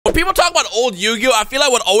people talk about old Yu-Gi-Oh, I feel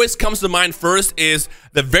like what always comes to mind first is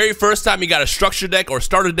the very first time you got a structure deck or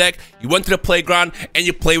starter deck, you went to the playground and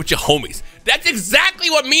you play with your homies. That's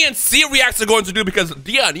exactly what me and Seereax are going to do because,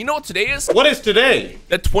 Dion, you know what today is? What is today?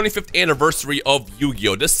 The 25th anniversary of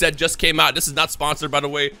Yu-Gi-Oh. This set just came out. This is not sponsored, by the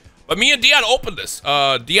way. But me and Dion opened this.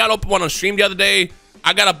 Dion opened one on stream the other day.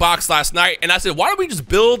 I got a box last night, and I said, why don't we just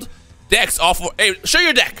build decks off of... Hey, show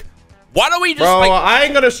your deck. Why don't we just... Bro, like... I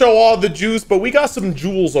ain't gonna show all the juice, but we got some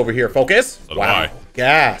jewels over here. Focus. So do wow. I.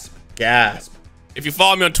 Gasp. Gasp. If you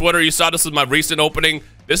follow me on Twitter, you saw this is my recent opening.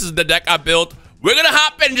 This is the deck I built. We're gonna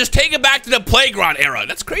hop in and just take it back to the playground era.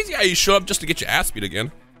 That's crazy how you show up just to get your ass beat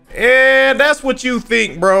again. And that's what you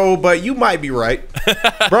think, bro, but you might be right.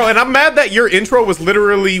 Bro, and I'm mad that your intro was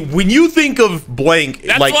literally, when you think of blank,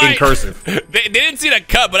 that's like in cursive. They didn't see the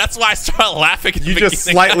cut, but that's why I started laughing at You just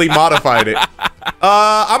slightly modified it.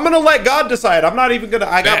 I'm gonna let God decide. I'm not even gonna,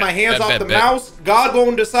 I got my hands off the mouse. God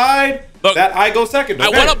gonna decide. Look, that I go second.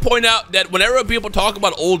 Okay. I want to point out that whenever people talk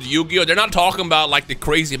about old Yu-Gi-Oh, they're not talking about like the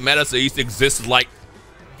crazy metas that used to exist, like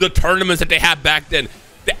the tournaments that they had back then.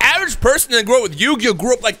 The average person that grew up with Yu-Gi-Oh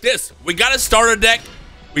grew up like this. We got a starter deck.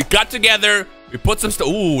 We got together. We put some stuff.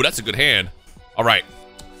 Ooh, that's a good hand. All right.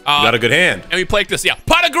 You got a good hand. And we played this. Yeah.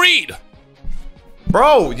 Pot of Greed.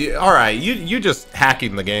 Bro, all right. You just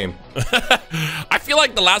hacking the game. I feel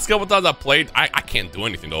like the last couple times I played, I can't do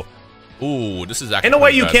anything though. Ooh, this is actually in a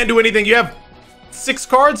way you can't do anything. You have 6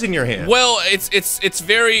 cards in your hand. Well, it's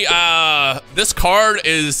very this card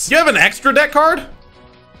is. You have an extra deck card?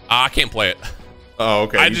 I can't play it. Oh,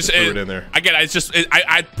 okay. I you just threw it in there. Again,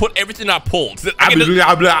 I put everything I pulled. This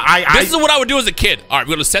is what I would do as a kid. All right,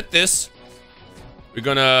 we're gonna set this. We're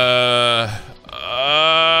gonna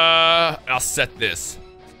I'll set this.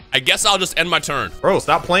 I guess I'll just end my turn. Bro,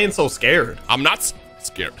 stop playing so scared. I'm not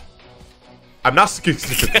scared. I'm not scared.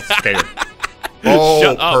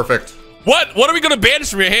 Oh, perfect. What are we gonna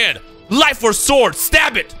banish from your hand? Life or sword?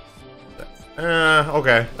 Stab it.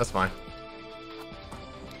 Okay, that's fine.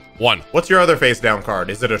 1. What's your other face down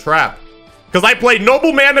card? Is it a trap? Because I played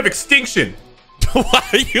Noble Man of Extinction.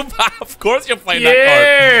 Of course you're playing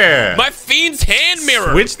that card. My Fiend's Hand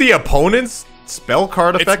Mirror. Switch the opponent's spell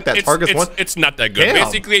card effect that targets one. It's not that good. Damn.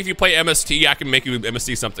 Basically, if you play MST, I can make you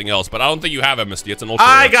MST something else, but I don't think you have MST. It's an ultra.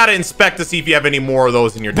 I gotta inspect to see if you have any more of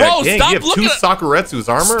those in your deck. Bro, Dang, stop you have 2 Sakuretsu's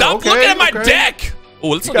armor? Stop looking at my deck. Oh,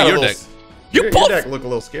 let's look at your deck. Your deck look a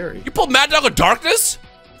little scary. You pulled Mad Dog of Darkness?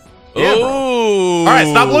 Yeah, all right,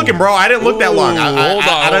 stop looking, bro. I didn't look that long.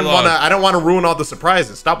 I don't want to ruin all the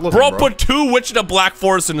surprises. Stop looking, bro. Put 2 Witch of the Black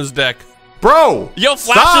Forest in his deck. Bro, yo,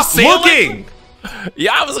 Flash stop looking.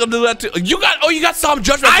 Yeah, I was gonna do that too. You got some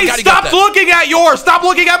judgment. I stopped looking at yours. Stop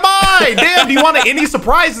looking at mine. Damn, do you want any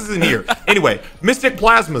surprises in here? Anyway, Mystic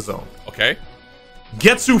Plasma Zone. Okay.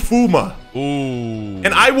 Getsu Fuma. Ooh.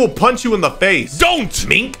 And I will punch you in the face. Don't.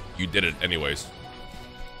 Mink. You did it anyways.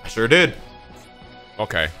 I sure did.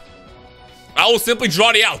 Okay. I will simply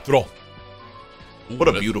draw the outthrow. What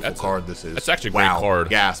a beautiful card this is. That's actually a great card.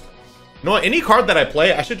 Gasp. You know what? Any card that I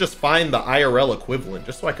play, I should just find the IRL equivalent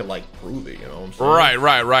just so I could like prove it, you know what I'm saying?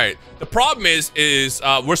 Right. The problem is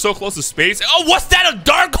we're so close to space. Oh, what's that? A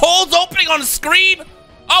dark holes opening on the screen?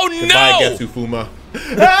 Oh Goodbye, no! Getsu Fuma.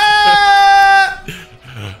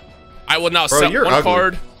 I will now set one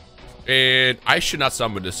card. And I should not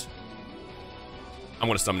summon this. I'm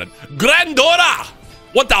gonna summon it. Grandora!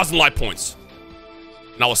 1,000 life points.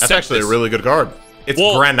 And I will That's actually a really good card. It's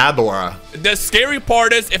Granadora. The scary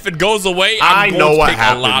part is if it goes away, I know what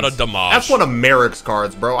happens. A lot of damage. That's one of Merrick's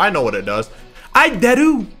cards, bro. I know what it does. I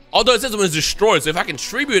do. Although it says when it's destroyed, so if I can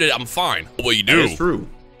tribute it, I'm fine. What you do? That is true.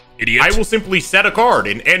 Idiot. I will simply set a card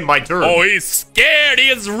and end my turn. Oh, he's scared. He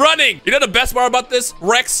is running. You know the best part about this,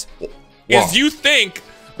 Rex? Is you think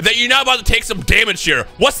that you're not about to take some damage here.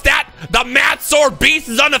 What's that? The Mad Sword Beast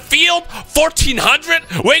is on the field?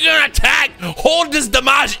 1,400? We're gonna attack. Hold this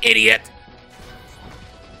damage, idiot.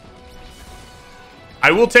 I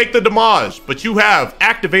will take the damage, but you have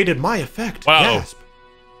activated my effect. Wow. Gasp.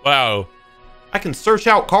 Wow. I can search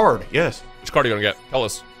out card. Yes. Which card are you gonna get? Tell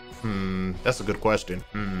us. That's a good question.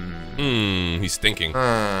 He's thinking.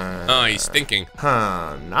 He's thinking.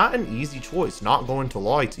 Not an easy choice, not going to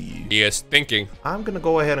lie to you. He is thinking. I'm gonna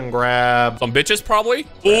go ahead and grab some bitches, probably.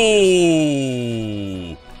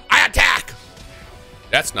 Ooh. I attack.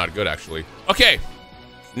 That's not good, actually. Okay.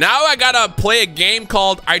 Now I gotta play a game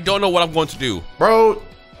called I don't know what I'm going to do. Bro,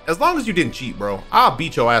 as long as you didn't cheat, bro, I'll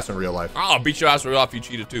beat your ass in real life. I'll beat your ass in real life if you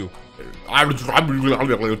cheated too. I'll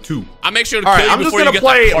too. I'll make sure to kill you before you get that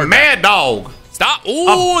card. I'm just gonna play Mad Dog. Stop.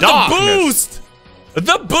 Ooh, the boost.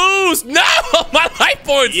 The boost. No, my life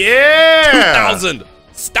points. Yeah. 2,000.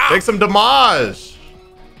 Stop. Take some damage.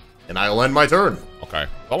 and I'll end my turn. Okay.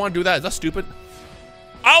 If I want to do that, is that stupid?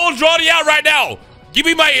 I will draw you out right now. Give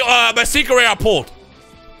me my my secret rare I pulled.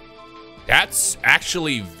 That's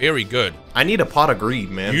actually very good. I need a pot of greed,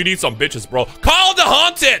 man. You need some bitches, bro. Call the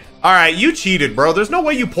haunted. All right, you cheated, bro. There's no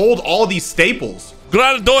way you pulled all these staples.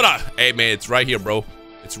 Granadora. Hey, man, it's right here, bro.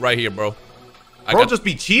 It's right here, bro. Bro, just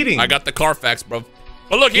be cheating. I got the Carfax, bro.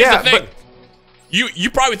 But look, here's the thing. You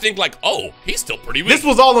probably think like, oh, he's still pretty weak. This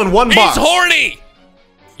was all in one box. He's horny.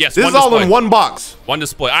 Yes, this is all in one box. One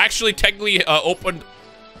display. I actually technically opened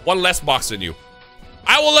one less box than you.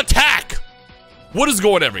 I will attack. What is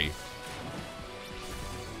going every?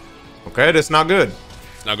 Okay, that's not good.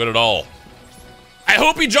 It's not good at all. I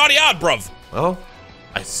hope he draw the out, bruv. Well,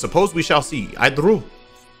 I suppose we shall see. I drew.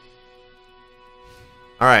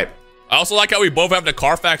 All right. I also like how we both have the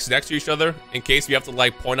Carfax next to each other in case we have to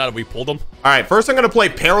like point out if we pulled them. All right, first I'm gonna play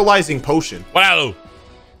Paralyzing Potion. Wow.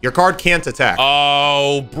 Your card can't attack.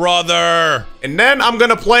 Oh, brother. And then I'm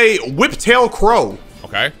gonna play Whiptail Crow.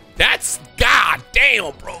 Okay. That's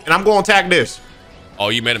goddamn, bro. And I'm gonna attack this. Oh,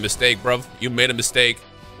 you made a mistake, bruv. You made a mistake.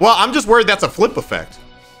 Well, I'm just worried that's a flip effect.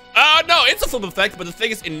 No, it's a flip effect, but the thing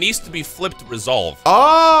is, it needs to be flipped to resolve.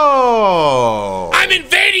 Oh. I'm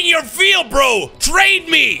invading your field, bro. Trade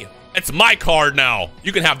me. It's my card now.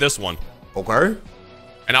 You can have this one. Okay.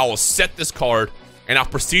 And I will set this card, and I'll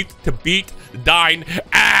proceed to beat thine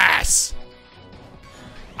ass.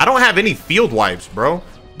 I don't have any field wipes, bro.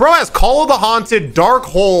 Bro has Call of the Haunted, Dark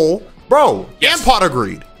Hole, bro, yes. and Pot of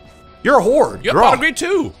Greed. You're a horde. You have Pot of Greed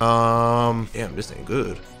too. Damn, this ain't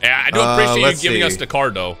good. Yeah, I do appreciate you giving us the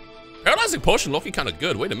card though. Paralyzing Potion looking kind of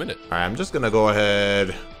good. Wait a minute. All right, I'm just gonna go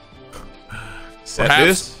ahead. Set Perhaps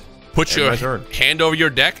this. Put your hand over your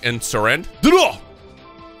deck and surrender. You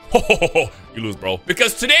lose, bro.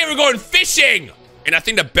 Because today we're going fishing, and I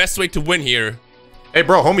think the best way to win here. Hey,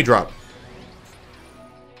 bro, homie drop.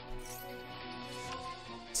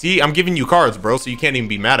 See, I'm giving you cards, bro, so you can't even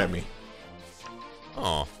be mad at me.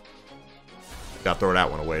 Oh. Gotta throw that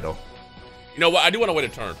one away, though. You know what? I do want to wait a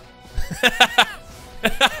turn.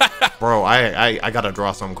 Bro, I gotta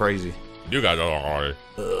draw something crazy. You got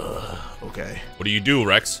okay. What do you do,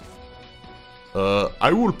 Rex?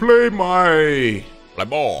 I will play my... Play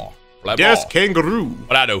ball. Play Yes, ball. Kangaroo.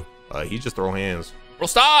 What I do? He just throw hands. Bro,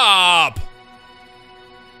 stop!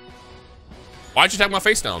 Why'd you take my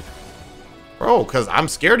face down? Bro, because I'm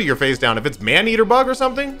scared of your face down. If it's man-eater bug or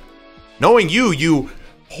something, knowing you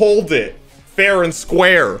hold it fair and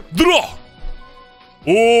square.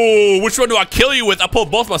 Ooh, which one do I kill you with? I pulled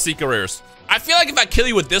both my secret rares. I feel like if I kill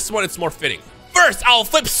you with this one, it's more fitting. First, I'll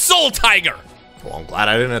flip Soul Tiger. Well, I'm glad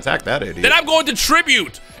I didn't attack that idiot. Then I'm going to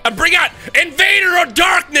Tribute and bring out Invader of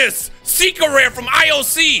Darkness, secret rare from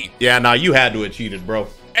IOC. Yeah, nah, you had to have cheated, bro.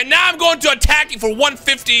 And now I'm going to attack you for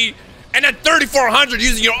 150 and at 3,400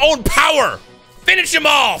 using your own power. Finish him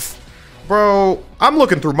off. Bro, I'm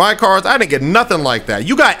looking through my cards. I didn't get nothing like that.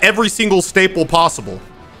 You got every single staple possible.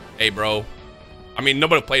 Hey, bro. I mean,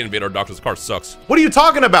 nobody played Invader of Darkness. The card sucks. What are you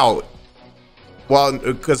talking about? Well,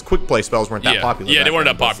 because quick play spells weren't that popular. Yeah, they weren't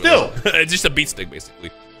that popular. Still. It's just a beat stick,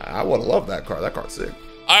 basically. I would have loved that card. That card's sick.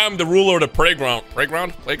 I am the ruler of the playground.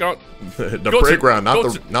 Playground? The playground,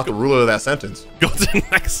 not the ruler of that sentence. Go to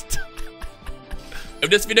next. If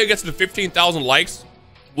this video gets to 15,000 likes,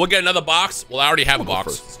 we'll get another box. Well, I already have a box.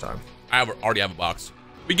 First this time. I already have a box.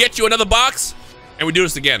 We get you another box, and we do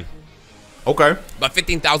this again. Okay. But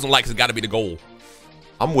 15,000 likes has got to be the goal.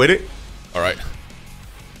 I'm with it. All right.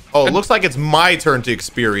 Oh, it looks like it's my turn to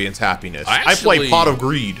experience happiness. I play Pot of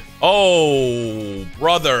Greed. Oh,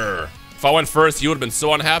 brother. If I went first, you would have been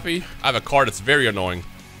so unhappy. I have a card that's very annoying.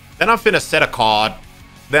 Then I'm finna set a card.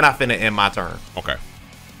 Then I finna end my turn. Okay.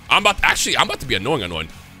 I'm about to be annoying.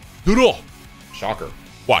 Doodle. Shocker.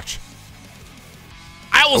 Watch.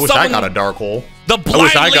 I wish I got a dark hole. The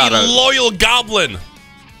blindly loyal goblin.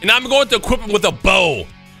 And I'm going to equip him with a bow.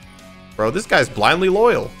 Bro, this guy's blindly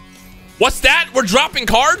loyal. What's that? We're dropping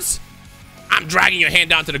cards? I'm dragging your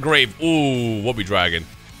hand down to the grave. Ooh, what we dragging?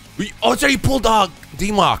 Oh, it's already pulled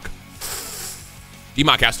D-Mock.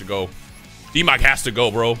 D-Mock has to go. D-Mock has to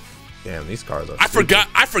go, bro. Damn, these cards are I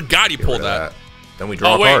forgot he pulled that. Then we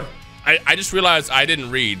draw a card. I just realized I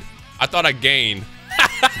didn't read. I thought I gained.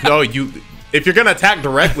 No, if you're gonna attack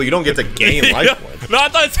directly, you don't get to gain life points. No, I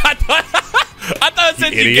thought it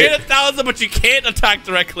said you gain 1,000, but you can't attack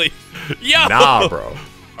directly. Yo. Nah, bro.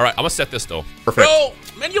 All right, I'm gonna set this though. Perfect. Bro,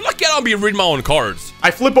 man, you're lucky I don't be reading my own cards. I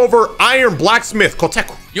flip over Iron Blacksmith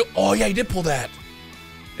Koteku. Oh yeah, you did pull that.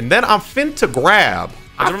 And then I'm fin to grab.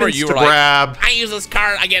 I remember you were like, grab. I use this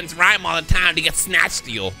card against Rhyme all the time to get Snatch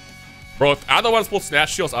Steal. Bro, if either one's pulled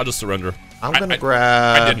Snatch Steals, I'll just surrender. I'm gonna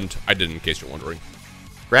grab. I didn't, in case you're wondering.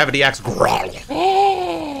 Gravity Axe Growl.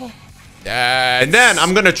 Oh, And then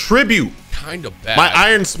I'm gonna tribute kind of bad. my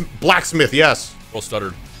Iron Blacksmith, yes. Well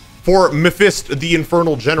stuttered. For Mephist, the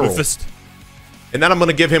Infernal General. Mephist. And then I'm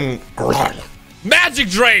gonna give him Growl. Magic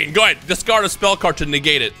Drain. Go ahead. Discard a spell card to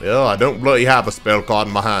negate it. Well, I don't really have a spell card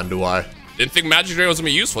in my hand, do I? Didn't think Magic Drain was gonna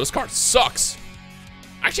be useful. This card sucks.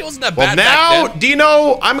 Actually, it wasn't that Well, bad. now, back then.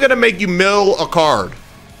 Dino, I'm gonna make you mill a card.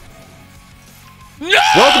 No!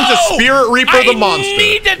 Welcome to Spirit Reaper the Monster. I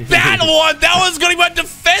needed that one. That was going to be my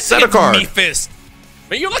defense Set a against card. Mephist.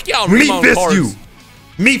 Man, you're lucky I'll read my own Mephist cards. you.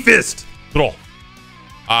 Mephist. Draw. All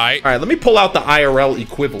right. All right, let me pull out the IRL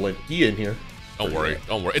equivalent. He in here. Don't worry.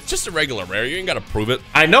 Don't worry. It's just a regular rare. You ain't got to prove it.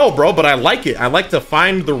 I know, bro, but I like it. I like to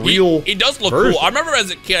find the real He does look version. cool. I remember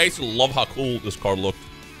as a kid, I used to love how cool this card looked.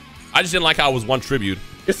 I just didn't like how it was one tribute.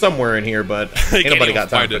 It's somewhere in here, but ain't nobody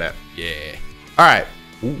got time for that. Yeah. All right.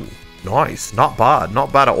 Ooh, nice. Not bad.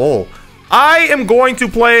 Not bad at all. I am going to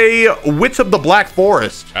play Witch of the Black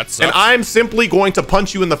Forest. That sucks. And I'm simply going to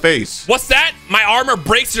punch you in the face. What's that? My armor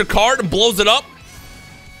breaks your card and blows it up?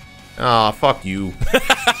 Ah, fuck you.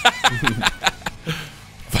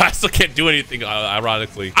 I still can't do anything,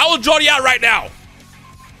 ironically. I will draw you out right now.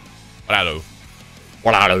 What I do?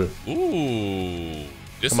 What I do? Ooh.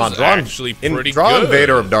 This Come on, is draw, actually pretty draw good.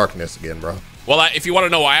 Invader of Darkness again, bro. Well, if you want to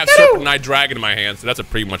know, I have Serpent Knight Dragon in my hand, so that's a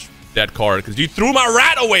pretty much dead card because you threw my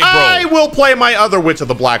rat away, bro. I will play my other Witch of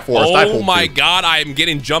the Black Forest. I Oh pulled my two. god, I am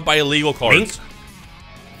getting jumped by illegal cards. Mink?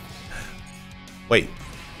 Wait,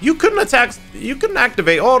 you couldn't attack. You couldn't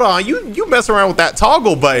activate. Hold on, you mess around with that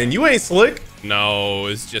toggle button. You ain't slick. No,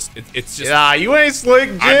 it's just it's just. Yeah, you ain't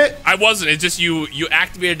slick, Jit. I wasn't. It's just you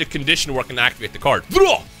activated the condition where I can activate the card.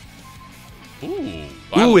 Ooh.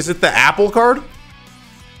 Ooh, is it the Apple card?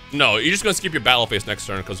 No, you're just gonna skip your battle phase next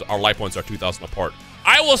turn because our life points are 2,000 apart.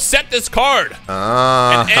 I will set this card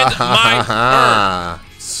and end my turn.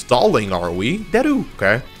 Stalling, are we? Deadu.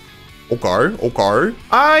 Okay. Okay.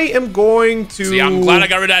 I am going to. See, I'm glad I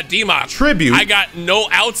got rid of that Demon. Tribute. I got no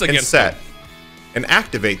outs And against set. him. And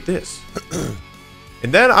activate this.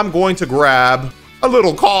 And then I'm going to grab a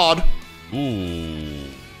little card. Ooh.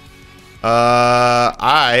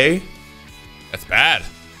 That's bad.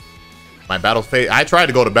 My battle phase. I tried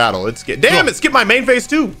to go to battle. It skipped my main phase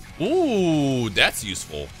too. Ooh, that's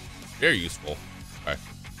useful. Very useful. Okay.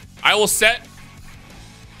 I will set,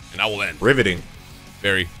 and I will end. Riveting.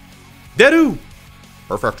 Very. Deadu.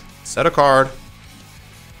 Perfect. Set a card.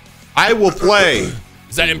 I will play.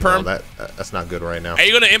 Is that imperm? No, that's not good right now. Are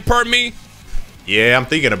you gonna imperm me? Yeah, I'm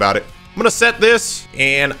thinking about it. I'm gonna set this,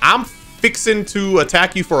 and I'm fixing to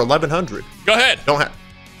attack you for 1,100. Go ahead. Don't have.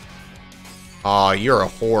 Aw, you're a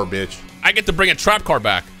whore, bitch. I get to bring a trap card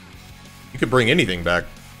back. You could bring anything back.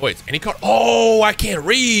 Wait, any card? Oh, I can't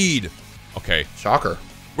read. Okay. Shocker.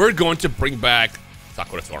 We're going to bring back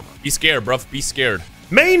Sakura's armor. Be scared, bruv. Be scared.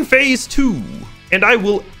 Main phase 2, and I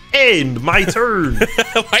will end my turn.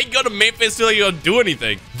 Why go to main phase till you don't do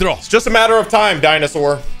anything? Draw. It's just a matter of time,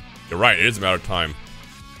 dinosaur. You're right. It is a matter of time.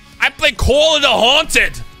 I play Call of the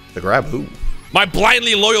Haunted. To grab who? My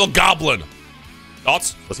blindly loyal goblin.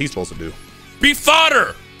 Thoughts? What's he supposed to do? Be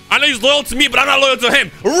fodder. I know he's loyal to me, but I'm not loyal to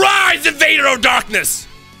him. Rise, Invader of Darkness.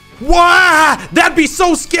 Wow, that'd be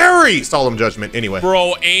so scary. Solemn Judgment. Anyway.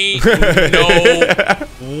 Bro, ain't no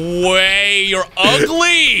way. You're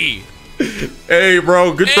ugly. Hey,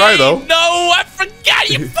 bro. Good try, though. No, I forgot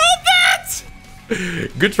you pulled that.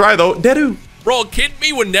 Good try, though. Deadu. Bro, kid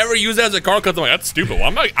me would never use that as a card because I'm like, that's stupid. Well,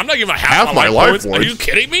 I'm not giving a half my my life points. Are points. you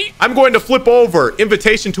kidding me? I'm going to flip over.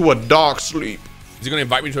 Invitation to a dark sleep. Is he going to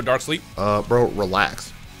invite me to a dark sleep? Bro,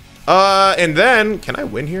 relax. And then, can I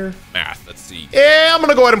win here? Math, let's see. Yeah, I'm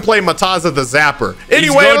gonna go ahead and play Mataza the Zapper.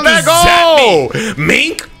 Anyway, going let to go!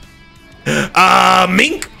 Mink?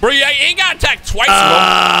 Mink? Bro, you ain't got to attack twice,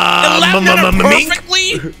 bro.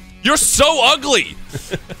 Perfectly? You're so ugly.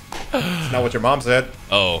 Not what your mom said.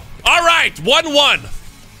 Oh. All right, 1-1.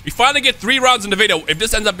 We finally get 3 rounds in the video. If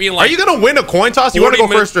this ends up being like... Are you gonna win a coin toss? You wanna go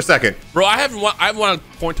 40 minutes- first or second? Bro, I haven't won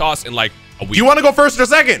a coin toss in like a week. Do you wanna go first or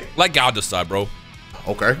second? Let God decide, bro.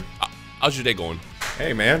 Okay. How's your day going?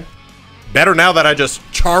 Hey, man. Better now that I just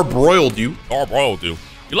charbroiled you. Oh, bro, dude.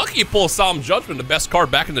 You're lucky you pull Solemn Judgment, the best card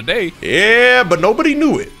back in the day. Yeah, but nobody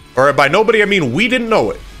knew it. Or by nobody, I mean we didn't know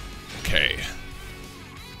it. Okay.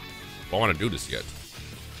 Do I want to do this yet?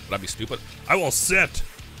 Would I be stupid? I will set.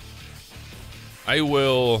 I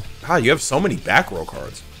will God, you have so many back row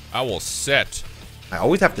cards. set. I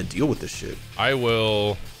always have to deal with this shit. I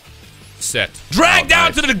will set. Drag Oh, down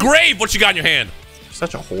nice. to the grave. What you got in your hand? You're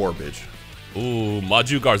such a whore, bitch. Ooh,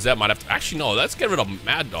 Maju Garzette might have to. Actually, no. Let's get rid of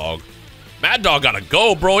Mad Dog. Mad Dog gotta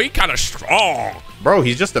go, bro. He kind of strong. Bro,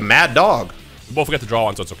 he's just a mad dog. We both get to draw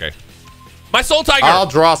one, so it's okay. My Soul Tiger. I'll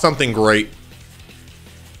draw something great.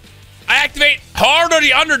 I activate Hard or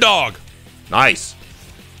the Underdog. Nice.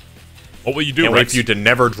 What will you do, Can't Rex? wait for you to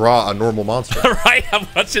never draw a normal monster. Right? How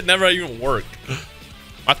much it never even work.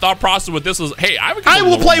 My thought process with this was, hey, I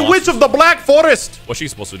will play Witch of the Black Forest. What's she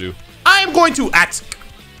supposed to do? I am going to attack.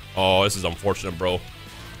 Oh, this is unfortunate, bro.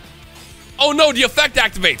 Oh no, the effect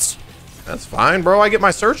activates. That's fine, bro. I get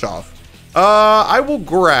my search off. I will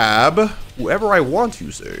grab whoever I want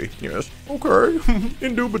to say. Yes. Okay.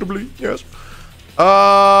 Indubitably. Yes.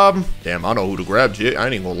 Damn, I know who to grab, Jit. I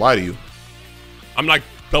ain't even gonna lie to you. I'm like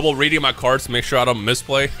double reading my cards to make sure I don't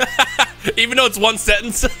misplay. Even though it's one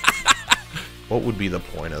sentence. What would be the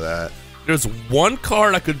point of that? There's one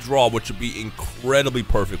card I could draw which would be incredibly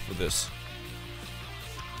perfect for this.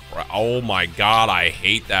 Oh my god, I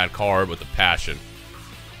hate that card with a passion.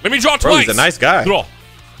 Let me draw twice. Bro, he's a nice guy. Draw.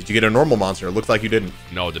 Did you get a normal monster? It looks like you didn't.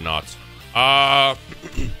 No, I did not. I'm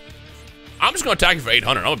just gonna attack you for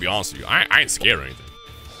 800. I'm gonna be honest with you. I ain't scared or anything.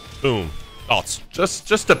 Boom. Thoughts?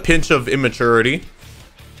 Just a pinch of immaturity.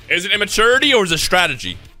 Is it immaturity or is it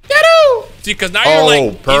strategy? Get-o! See, because now you're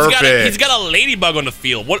like, perfect. he's got a ladybug on the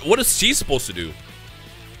field. What is she supposed to do?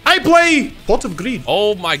 I play Pot of Greed.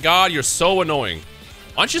 Oh my god, you're so annoying.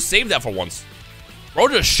 Why don't you save that for once? Bro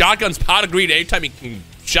just shotguns Pot of Greed anytime he can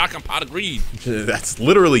shotgun Pot of Greed. That's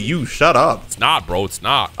literally you. Shut up. It's not, bro. It's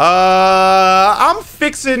not. I'm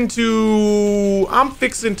fixing to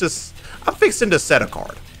set a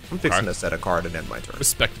card. I'm fixing to set a card and end my turn.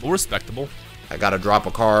 Respectable, respectable. I gotta drop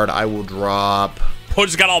a card. I will drop. Bro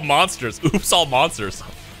just got all monsters. Oops, all monsters.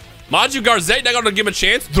 Maju Garzette, not gonna give him a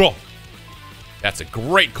chance. Draw. That's a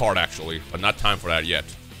great card, actually, but not time for that yet.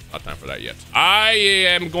 Not time for that yet. I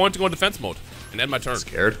am going to go in defense mode and end my turn.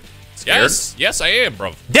 Scared? Yes, yes, I am,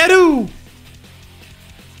 bro. Deadu!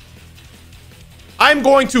 I'm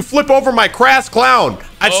going to flip over my Crass Clown.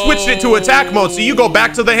 I've switched it to attack mode, so you go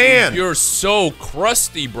back to the hand. You're so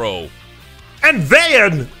crusty, bro. And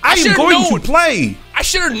then I am going to play. I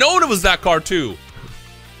should have known it was that card too.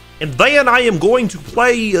 And then I am going to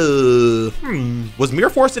play. Was Mirror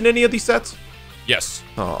Force in any of these sets? Yes.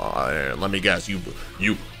 Oh, let me guess. You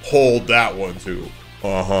hold that one too.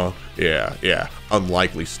 Yeah.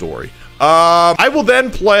 Unlikely story. I will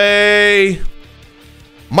then play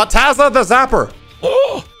Mataza the Zapper.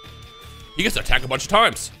 Oh, he gets to attack a bunch of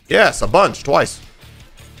times. Yes, a bunch, twice.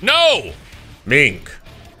 No. Mink.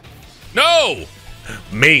 No.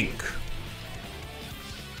 Mink.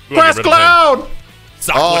 Crass Clown.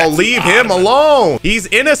 Oh, leave him alone. He's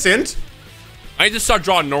innocent. I need to start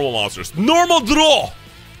drawing normal monsters. Normal draw.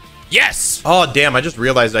 Yes. Oh, damn. I just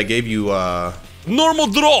realized I gave you, normal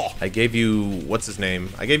draw. I gave you, what's his name?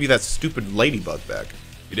 I gave you that stupid ladybug back.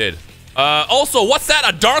 You did. Also, what's that?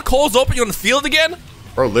 A dark hole's opening on the field again?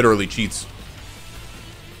 Bro literally cheats.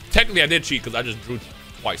 Technically, I did cheat because I just drew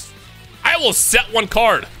twice. I will set one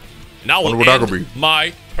card. Now we'll end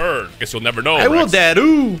my turn. Guess you'll never know. I will,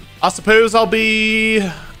 Dadu. I suppose I'll be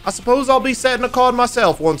setting a card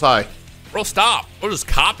myself, won't I? Bro, stop. We're just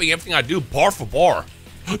copying everything I do bar for bar.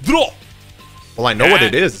 Draw. Well, I know what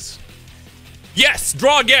it is. Yes,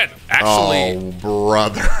 draw again. Actually, oh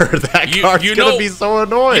brother, that card's gonna be so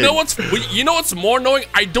annoying. You know what's more annoying?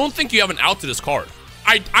 I don't think you have an out to this card.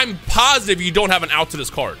 I'm positive you don't have an out to this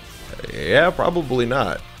card. Yeah, probably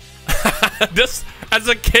not. This, as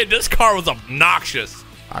a kid, this card was obnoxious.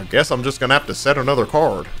 I guess I'm just gonna have to set another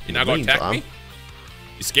card. You're not gonna attack me?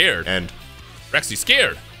 You scared? And Rex, you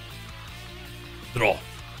scared? Draw.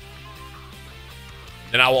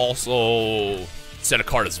 Then I will also set a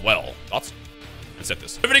card as well. Thoughts? Set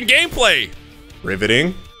this. Riveting gameplay.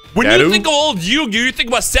 Riveting. When you think of old Yu-Gi-Oh, you think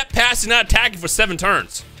about set passing, not attacking for 7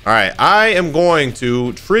 turns. All right, I am going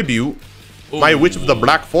to tribute my Witch of the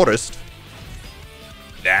Black Forest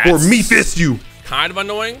for me fist you. Kind of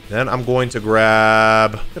annoying. Then I'm going to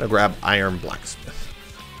grab. Iron Blacksmith.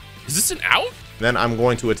 Is this an out? Then I'm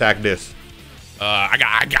going to attack this. I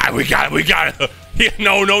got it. We got it.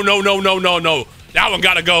 No. That one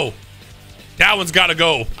gotta go. That one's gotta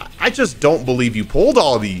go. I just don't believe you pulled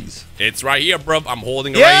all these. It's right here, bro. I'm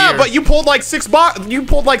holding it right here. Yeah, but you pulled like 6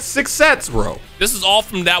 sets, bro. This is all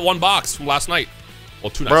from that one box from last night. Well,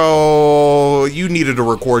 2 nights. Bro, you needed to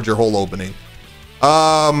record your whole opening.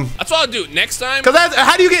 That's what I'll do next time. Cause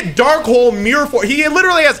how do you get Dark Hole Mirror Force? He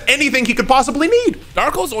literally has anything he could possibly need.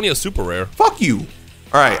 Dark Hole's only a super rare. Fuck you.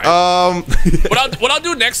 All right. What I'll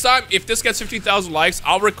do next time, if this gets 15,000 likes,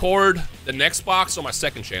 I'll record the next box on my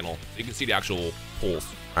second channel. So you can see the actual pulls.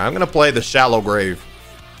 I'm gonna play the Shallow Grave.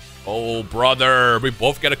 Oh, brother, we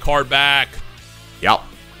both get a card back. Yep.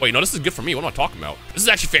 Wait, no, this is good for me. What am I talking about? This is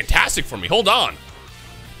actually fantastic for me. Hold on.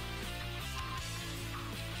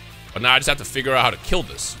 But now I just have to figure out how to kill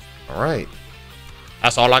this. All right.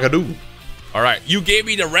 That's all I can do. All right, you gave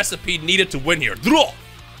me the recipe needed to win here. Draw.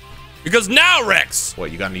 Because now, Rex.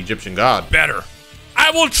 What, you got an Egyptian god? Better.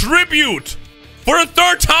 I will tribute for a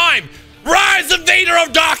third time. Rise the Vader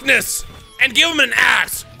of Darkness and give him an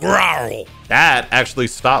axe growl. That actually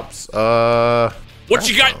stops. What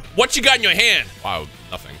you got? What you got in your hand? Wow,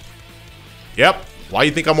 nothing. Yep. Why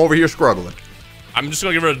you think I'm over here struggling? I'm just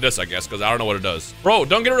gonna get rid of this, I guess, because I don't know what it does. Bro,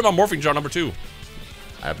 don't get rid of my morphing jar number 2.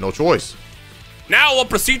 I have no choice. Now we'll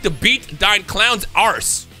proceed to beat Dying Clown's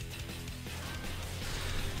arse.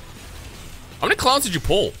 How many clowns did you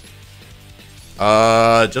pull?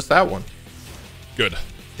 Just that one. Good.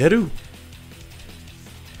 Deadu.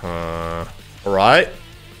 All right.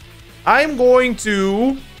 I'm going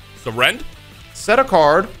to Surrender? set a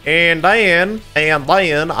card, and then I am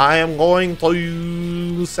going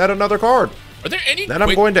to set another card. Are there any? Then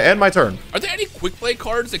I'm going to end my turn. Are there any quick play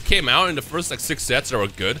cards that came out in the first like 6 sets that were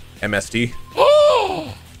good? MST.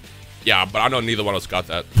 Oh. Yeah, but I know neither one of us got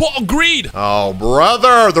that. Well, agreed. Oh,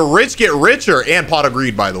 brother. The rich get richer. And Pot of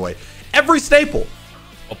Greed, by the way. Every staple.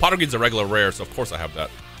 Well, Pot of Greed's a regular rare, so of course I have that.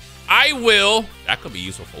 I will. That could be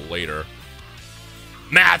useful for later.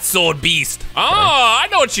 Mad Sword Beast. Oh, I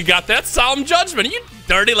know what you got. That's Solemn Judgment. You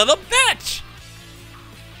dirty little bitch.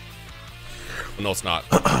 Well, no, it's not.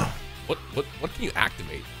 What can you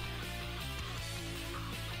activate?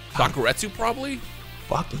 Sakuretsu, probably?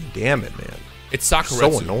 Fucking damn it, man. It's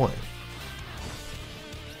Sakuretsu. So annoying.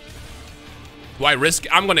 Do I risk?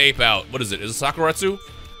 I'm gonna ape out. What is it? Is it Sakuretsu?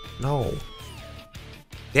 No.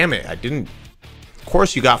 Damn it, I didn't. Of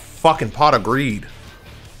course you got fucking Pot of Greed.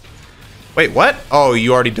 Wait, what? Oh,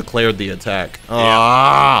 you already declared the attack. Yeah.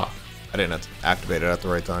 Ah! I didn't activate it at the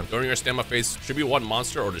right time. During your standby phase, tribute 1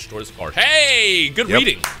 monster or destroy this card. Hey, good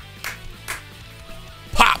reading.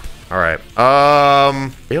 Pop. All right.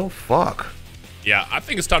 Bill, fuck. Yeah, I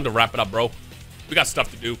think it's time to wrap it up, bro. We got stuff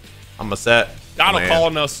to do. I'm a set. Donald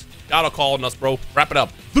calling us. Donald calling us, bro. Wrap it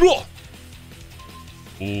up. Draw.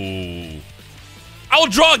 Ooh. I will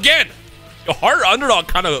draw again. Your hard underdog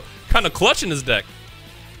kind of clutching his deck.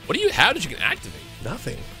 What do you have that you can activate?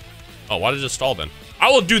 Nothing. Oh, why did it just stall then? I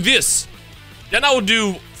will do this. Then I will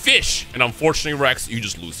do fish. And unfortunately, Rex, you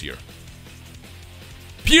just lose here.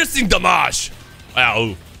 Piercing damage.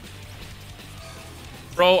 Wow.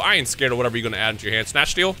 Bro, I ain't scared of whatever you're going to add into your hand.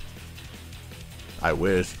 Snatch Steal? I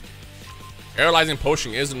wish. Paralyzing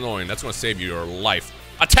Potion is annoying. That's going to save you your life.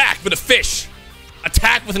 Attack with a fish.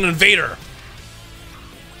 Attack with an invader.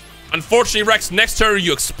 Unfortunately, Rex, next turn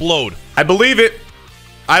you explode. I believe it.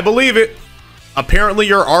 I believe it. Apparently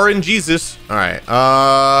you're RNGesus. All right.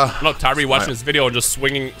 Look, Tyree watching this video and just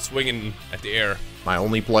swinging at the air. My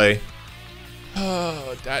only play.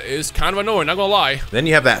 That is kind of annoying, not gonna lie. Then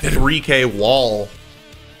you have that 3K wall.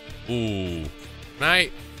 Ooh. I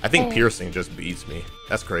think Piercing just beats me.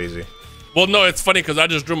 That's crazy. Well, no, it's funny because I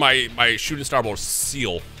just drew my Shooting Star Ball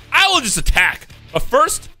seal. I will just attack. But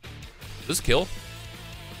first, does this kill?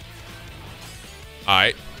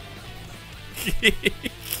 Alright.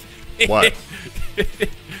 What?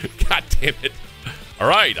 God damn it.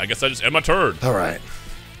 Alright, I guess I just end my turn. All right.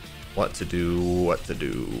 What to do?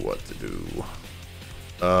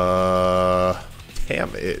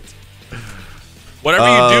 Damn it. Whatever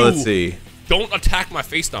you do, let's see. Don't attack my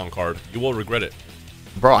face down card. You will regret it.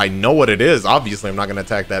 Bro, I know what it is. Obviously, I'm not going to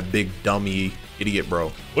attack that big dummy idiot,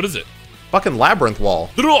 bro. What is it? Fucking Labyrinth Wall.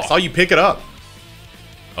 Draw. I saw you pick it up.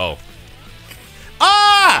 Oh.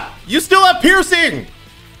 Ah! You still have Piercing!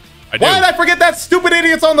 I do. Why did I forget that stupid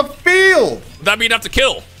idiot's on the field? That mean have to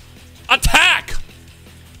kill. Attack!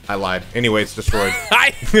 I lied. Anyway, it's destroyed.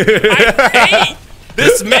 I hate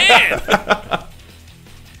this man.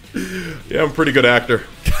 Yeah, I'm a pretty good actor.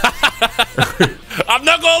 I'm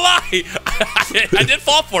not gonna lie. I did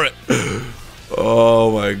fall for it.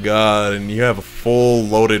 Oh my god, and you have a full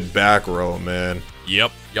loaded back row, man.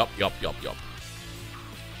 Yep.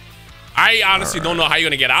 I honestly don't know how you're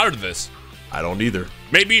gonna get out of this. I don't either.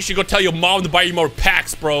 Maybe you should go tell your mom to buy you more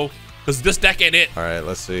packs, bro. Cause this deck ain't it. All right,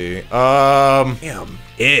 let's see. Damn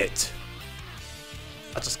it.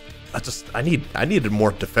 I needed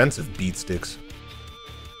more defensive beat sticks.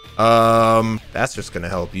 That's just gonna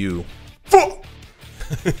help you.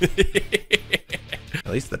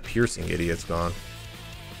 At least the piercing idiot's gone.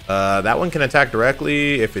 That one can attack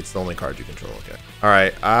directly if it's the only card you control. Okay. All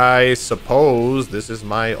right. I suppose this is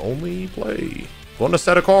my only play. Going to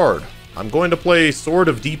set a card. I'm going to play Sword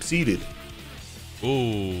of Deep Seated.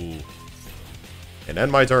 Ooh. And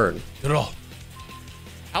end my turn.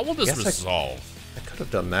 How will this resolve? I could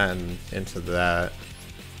have done that into that.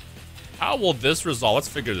 How will this resolve? Let's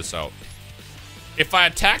figure this out. If I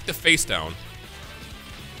attack the face down.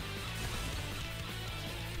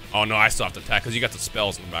 Oh no, I still have to attack because you got the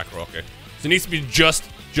spells in the back row. Okay. So it needs to be just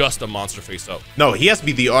a monster face up. No, he has to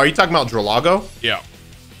be the. Are you talking about Dralago? Yeah.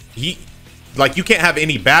 Like you can't have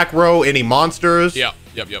any back row, any monsters. Yeah.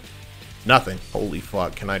 Yep. Nothing. Holy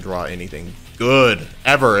fuck! Can I draw anything good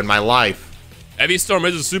ever in my life? Heavy Storm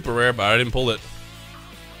is a super rare, but I didn't pull it.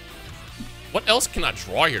 What else can I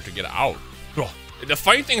draw here to get out? Ugh. The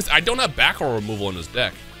funny thing is, I don't have back row removal in this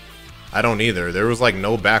deck. I don't either. There was like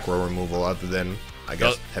no back row removal other than, I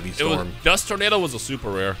guess, Heavy Storm. Dust Tornado was a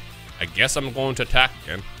super rare. I guess I'm going to attack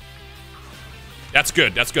again. That's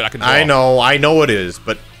good. That's good. I can draw. I know it is,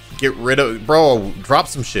 but get rid of, bro. Drop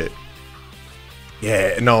some shit.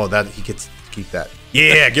 Yeah, no, that he gets to keep that.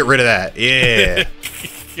 Yeah, get rid of that. Yeah,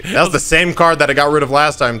 that was the same card that I got rid of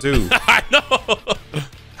last time too. I know.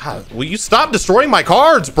 God, will you stop destroying my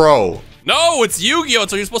cards, bro? No, it's Yu-Gi-Oh!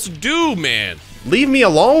 It's what you're supposed to do, man. Leave me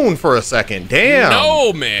alone for a second. Damn.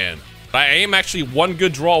 No, man. I am actually one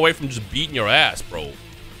good draw away from just beating your ass, bro.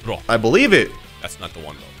 I believe it. That's not the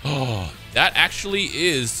one, though. Oh, that actually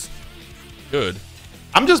is good.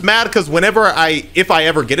 I'm just mad because if I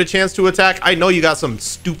ever get a chance to attack, I know you got some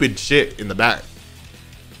stupid shit in the back.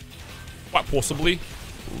 What, possibly?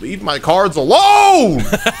 Leave my cards alone!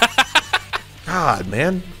 God,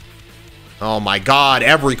 man. Oh my God,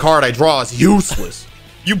 every card I draw is useless.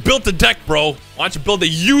 You built a deck, bro. Why don't you build a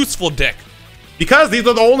useful deck? Because these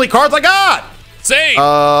are the only cards I got. Same.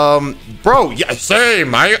 Bro, yeah,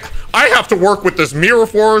 same. I have to work with this Mirror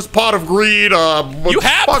Force, Pot of Greed. You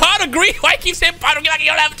have Pot of Greed? Why keep saying Pot of Greed like you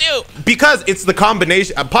don't have to? Because it's the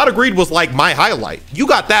combination. Pot of Greed was like my highlight. You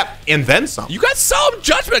got that and then some. You got some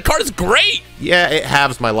Judgment. Card is great. Yeah, it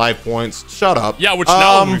halves my life points. Shut up. Yeah, which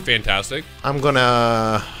now would be fantastic. I'm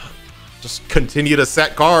gonna just continue to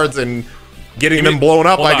set cards and getting them blown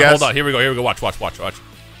up, I guess. Hold on. Here we go. Watch.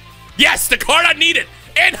 Yes, the card I needed.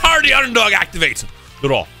 And Hardy Underdog activates.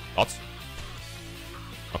 Good all. Thoughts?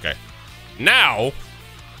 Okay. Now,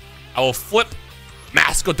 I will flip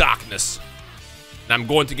Mask of Darkness. And I'm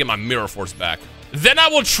going to get my Mirror Force back. Then I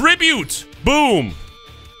will tribute. Boom.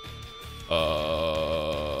 And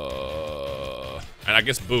I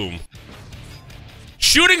guess boom.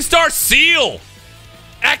 Shooting Star Seal.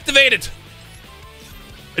 Activate it.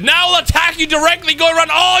 And now I'll attack you directly. Go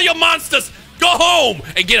around all your monsters. Go home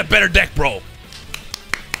and get a better deck, bro.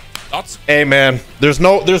 Thoughts? Hey man, there's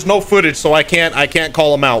no footage, so I can't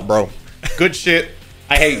call them out, bro. Good shit.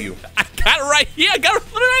 I hate you. I got it right here. I got it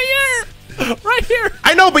right here. Right here.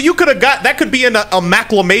 I know, but you could have got that. Could be an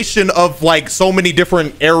amalgamation of like so many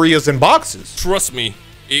different areas and boxes. Trust me.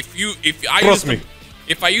 If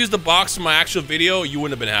I used the box for my actual video, you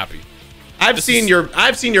wouldn't have been happy. I've seen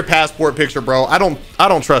your passport picture, bro. I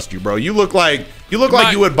don't trust you, bro. You look like you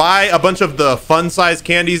would buy a bunch of the fun size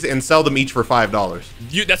candies and sell them each for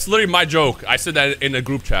 $5. That's literally my joke. I said that in a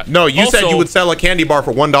group chat. No, you said you would sell a candy bar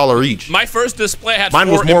for $1 each. My first display had mine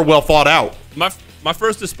was more well thought out. My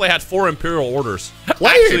first display had 4 Imperial Orders.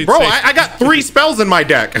 Wait, bro, I got 3 spells in my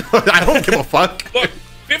deck. I don't give a fuck. Look,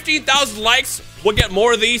 15,000 likes. We'll get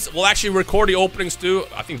more of these. We'll actually record the openings too.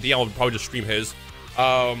 I think Dion will probably just stream his.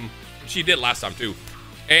 She did last time too.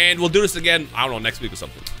 And we'll do this again, I don't know, next week or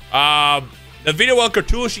something. The video will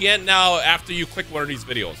cartoonish end now after you click one of these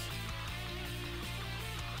videos.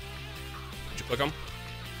 Did you click them?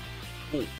 Ooh.